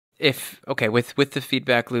with the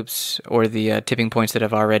feedback loops or the tipping points that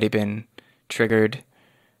have already been triggered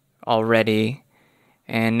already,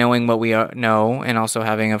 and knowing what we know, and also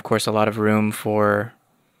having, of course, a lot of room for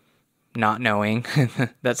not knowing,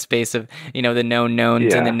 that space of, the known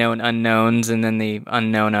knowns and the Yeah, known unknowns, and then the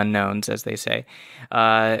unknown unknowns, as they say.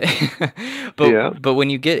 Uh, but yeah, when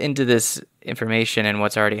you get into this information and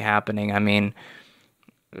what's already happening, I mean,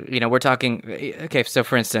 we're talking. Okay, so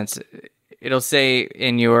for instance, it'll say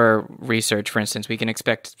in your research, for instance, we can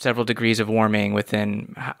expect several degrees of warming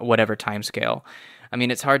within whatever time scale. I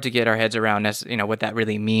mean, it's hard to get our heads around, what that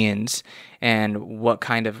really means and what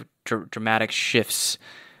kind of dramatic shifts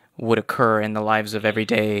would occur in the lives of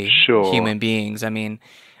everyday sure. human beings. I mean,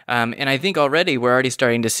 and I think we're already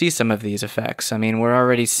starting to see some of these effects. I mean, we're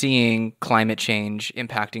already seeing climate change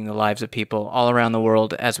impacting the lives of people all around the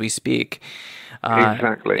world as we speak. And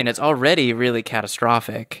Exactly. it's already really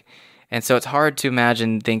catastrophic. And so it's hard to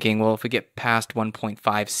imagine thinking, well, if we get past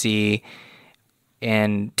 1.5 C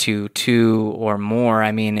and to 2 or more,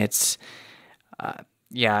 I mean,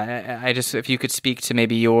 yeah, I just, if you could speak to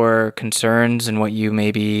maybe your concerns and what you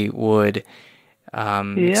maybe would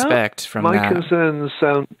Yeah, expect from my that. concerns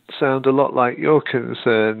sound a lot like your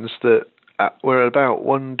concerns that we're at about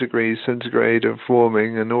 1 degree centigrade of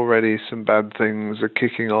warming, and already some bad things are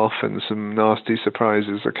kicking off, and some nasty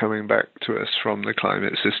surprises are coming back to us from the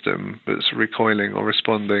climate system that's recoiling or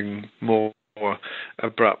responding more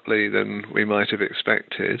abruptly than we might have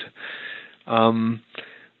expected. Um,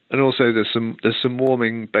 and also, there's some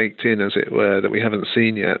warming baked in, as it were, that we haven't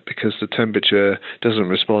seen yet, because the temperature doesn't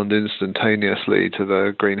respond instantaneously to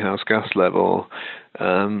the greenhouse gas level.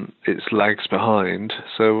 It lags behind.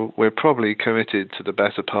 So we're probably committed to the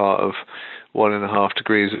better part of 1.5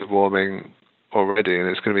 degrees of warming already, and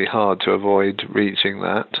it's going to be hard to avoid reaching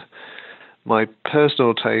that. My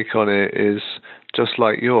personal take on it is just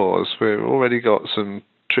like yours. We've already got some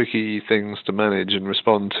tricky things to manage and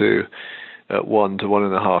respond to at 1 to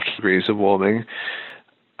 1.5 degrees of warming,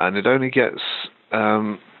 and it only gets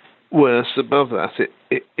worse above that.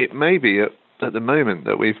 It may be at the moment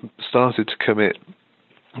that we've started to commit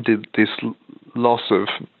this loss of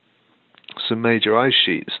some major ice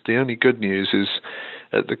sheets. The only good news is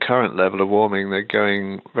at the current level of warming, they're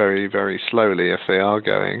going very, very slowly, if they are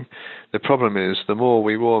going. The problem is the more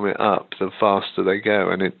we warm it up, the faster they go,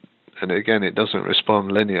 and again, it doesn't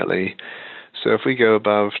respond linearly. So if we go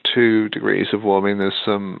above 2 degrees of warming, there's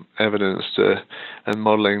some evidence and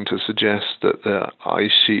modelling to suggest that the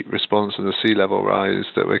ice sheet response and the sea level rise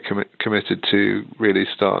that we're committed to really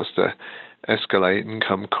starts to escalate and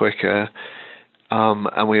come quicker.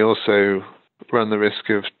 And we also run the risk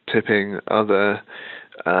of tipping other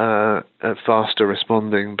faster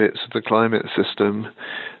responding bits of the climate system.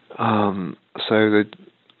 So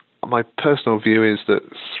my personal view is that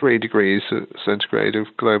 3 degrees centigrade of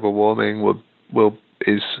global warming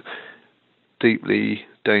is deeply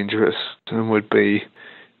dangerous and would be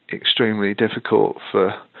extremely difficult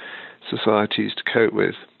for societies to cope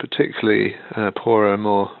with, particularly poorer,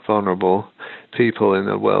 more vulnerable people in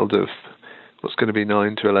a world of what's going to be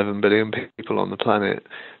 9 to 11 billion people on the planet.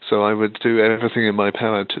 So I would do everything in my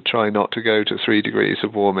power to try not to go to 3 degrees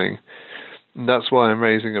of warming. And that's why I'm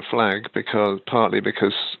raising a flag, partly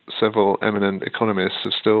because several eminent economists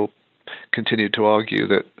have still continued to argue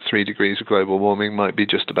that 3 degrees of global warming might be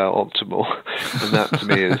just about optimal, and that to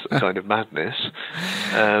me is a kind of madness.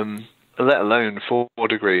 Let alone 4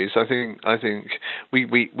 degrees. I think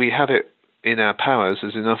we have it in our powers.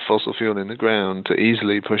 There's enough fossil fuel in the ground to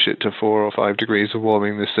easily push it to 4 or 5 degrees of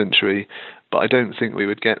warming this century, but I don't think we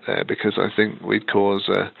would get there, because I think we'd cause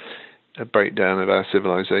a breakdown of our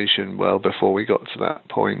civilization well before we got to that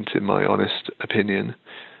point, in my honest opinion.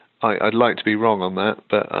 I'd like to be wrong on that,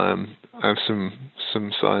 but I have some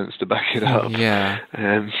science to back it up. Yeah.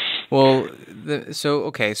 Um, Well,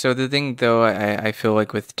 so the thing though, I feel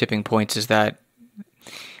like with tipping points is that,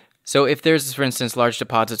 so if there's, for instance, large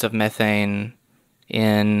deposits of methane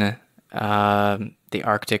in the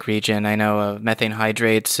Arctic region, I know methane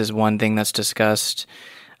hydrates is one thing that's discussed.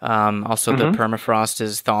 Also, the mhm. permafrost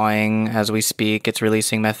is thawing as we speak. It's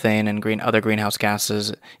releasing methane and other greenhouse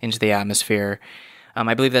gases into the atmosphere.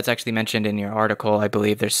 I believe that's actually mentioned in your article. I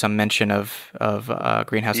believe there's some mention of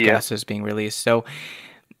greenhouse Yeah. gases being released. So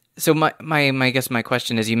my guess my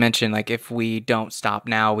question is, you mentioned, like, if we don't stop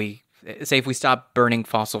now, if we stop burning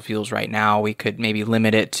fossil fuels right now, we could maybe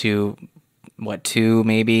limit it to what, 2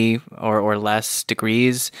 maybe or less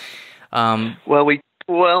degrees. Well,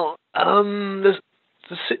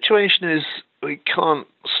 the situation is we can't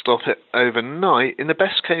stop it overnight. In the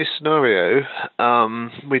best case scenario,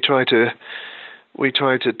 we try to we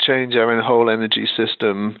try to change our own whole energy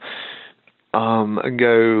system and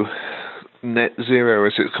go net zero,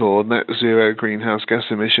 as it's called, net zero greenhouse gas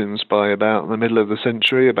emissions by about the middle of the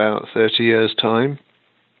century, about 30 years' time.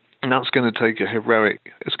 And that's going to take a heroic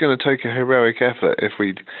effort if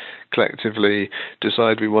we collectively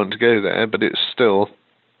decide we want to go there, but it's still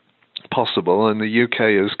possible, and the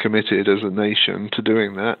UK is committed as a nation to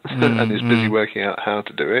doing that and is busy working out how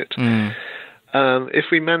to do it. If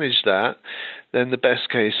we manage that, then the best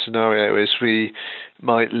case scenario is we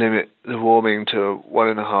might limit the warming to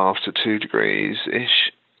 1.5 to 2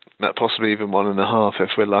 degrees-ish, possibly even 1.5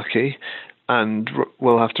 if we're lucky, and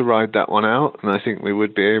we'll have to ride that one out, and I think we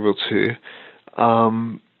would be able to.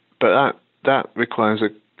 But that requires a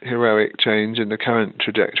heroic change in the current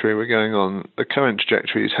trajectory we're going on. The current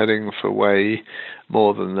trajectory is heading for way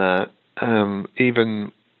more than that.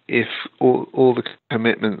 Even if all the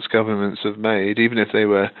commitments governments have made, even if they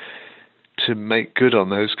were to make good on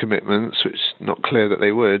those commitments, which is not clear that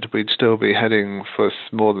they would, we'd still be heading for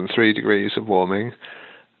more than 3 degrees of warming.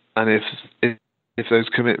 And if those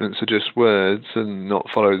commitments are just words and not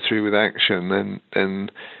followed through with action, then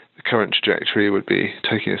the current trajectory would be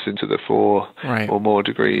taking us into the 4 or more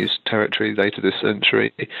degrees territory later this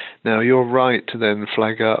century. Now, you're right to then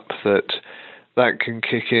flag up that can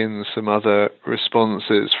kick in some other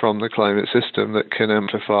responses from the climate system that can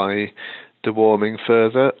amplify the warming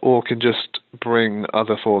further, or can just bring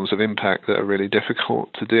other forms of impact that are really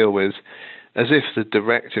difficult to deal with, as if the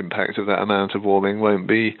direct impact of that amount of warming won't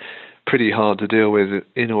be pretty hard to deal with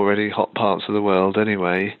in already hot parts of the world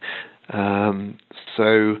anyway.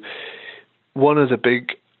 So one of the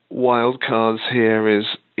big wild cards here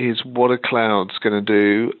is what are clouds going to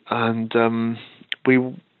do? And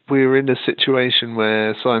we're in a situation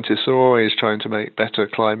where scientists are always trying to make better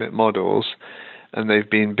climate models, and they've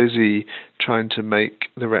been busy trying to make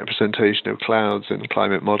the representation of clouds in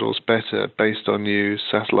climate models better based on new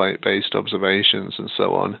satellite-based observations and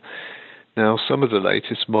so on. Now, some of the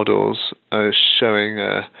latest models are showing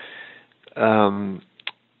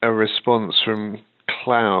a response from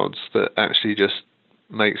clouds that actually just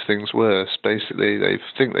makes things worse. Basically, they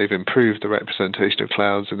think they've improved the representation of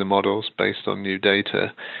clouds in the models based on new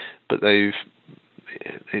data, but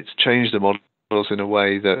it's changed the models in a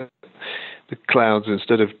way that the clouds,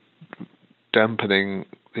 instead of dampening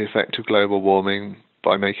the effect of global warming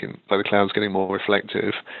by the clouds getting more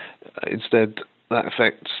reflective, instead that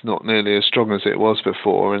effect's not nearly as strong as it was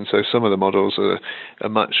before, and so some of the models are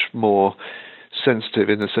much more sensitive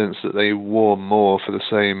in the sense that they warm more for the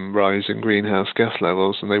same rise in greenhouse gas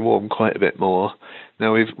levels, and they warm quite a bit more.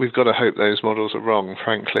 Now we've got to hope those models are wrong,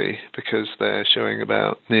 frankly, because they're showing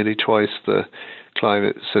about nearly twice the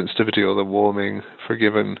climate sensitivity or the warming for a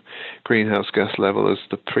given greenhouse gas level as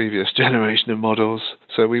the previous generation of models.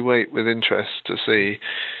 So we wait with interest to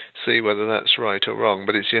see whether that's right or wrong.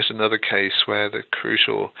 But it's yet another case where the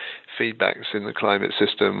crucial feedbacks in the climate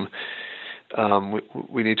system,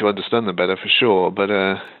 we need to understand them better for sure, but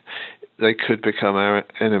they could become our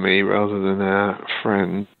enemy rather than our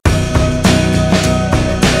friend.